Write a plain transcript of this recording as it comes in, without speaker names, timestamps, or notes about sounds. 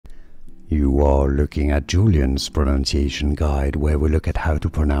You are looking at Julian's pronunciation guide, where we look at how to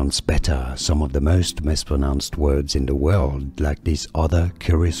pronounce better some of the most mispronounced words in the world, like this other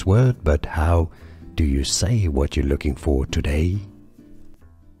curious word. But how do you say what you're looking for today?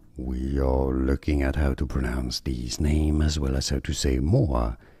 We are looking at how to pronounce these names, as well as how to say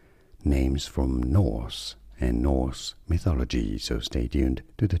more names from Norse and Norse mythology, so stay tuned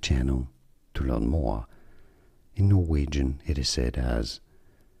to the channel to learn more. In Norwegian it is said as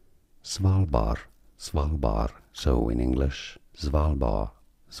Svalbard, Svalbard, so in English, Svalbard,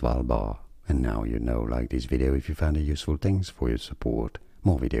 Svalbard. And now you know, like this video if you found it useful. Thanks for your support.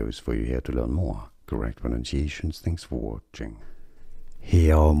 More videos for you here to learn more correct pronunciations. Thanks for watching.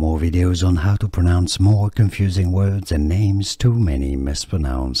 Here are more videos on how to pronounce more confusing words and names too many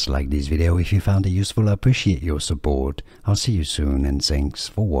mispronounced. Like this video if you found it useful. I appreciate your support. I'll see you soon and thanks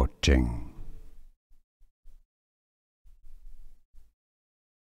for watching.